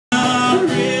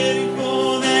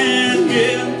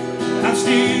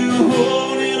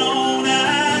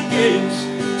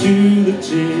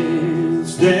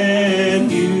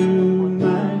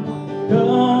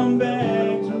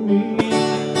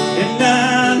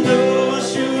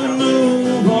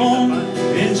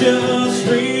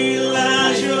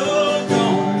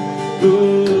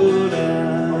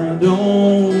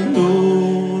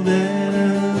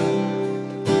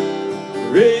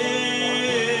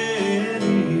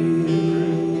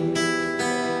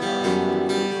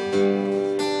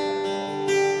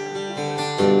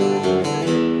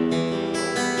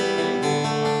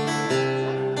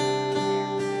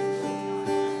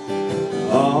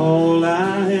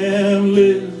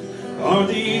are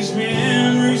these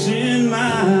memories in my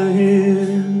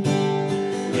head,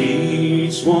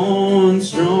 each one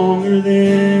stronger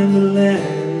than the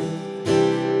last.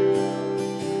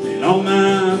 And all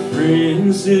my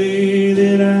friends say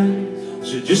that I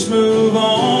should just move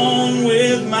on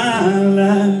with my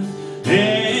life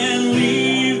and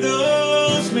leave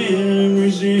those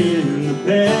memories in the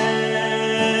past.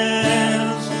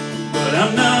 But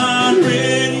I'm not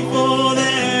ready for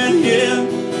that yet.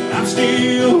 I'm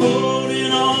still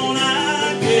holding on,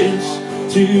 I guess,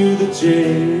 to the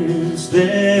chance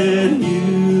that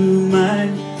you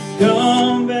might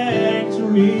come back to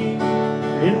me.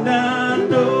 And I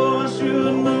know I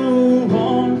should move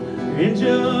on and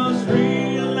just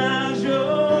realize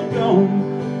you're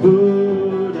gone,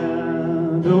 but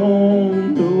I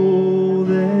don't know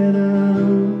that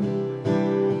I'm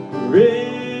ready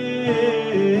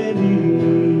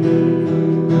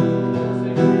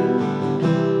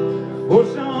for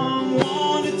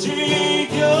someone to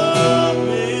take your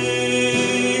place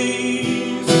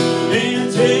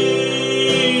and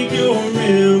take your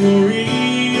memory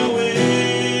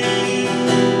away.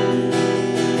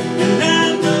 And I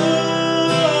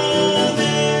know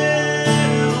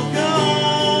there'll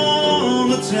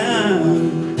come a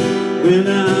time when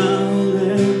I'll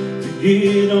have to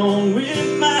get on with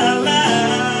my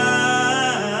life,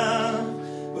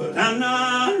 but I'm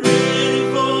not ready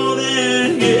for that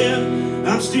yet.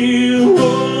 I'm still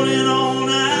holding on,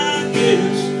 I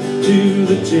guess, to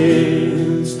the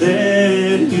chance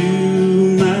that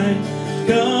you might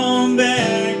come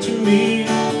back to me.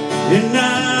 And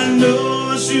I know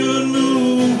I should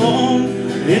move on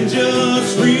and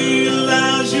just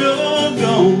realize you're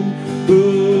gone,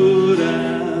 but I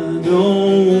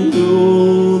don't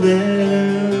know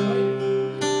that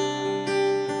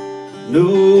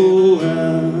no, I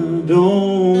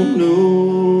don't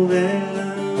know that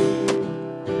I'm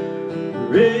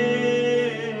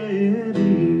ready.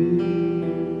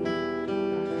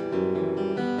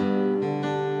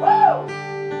 Woo!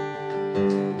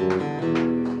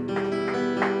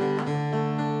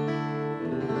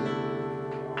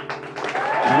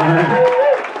 All right.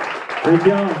 Thank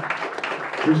y'all.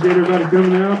 Appreciate everybody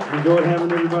coming out. Enjoyed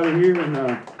having everybody here, and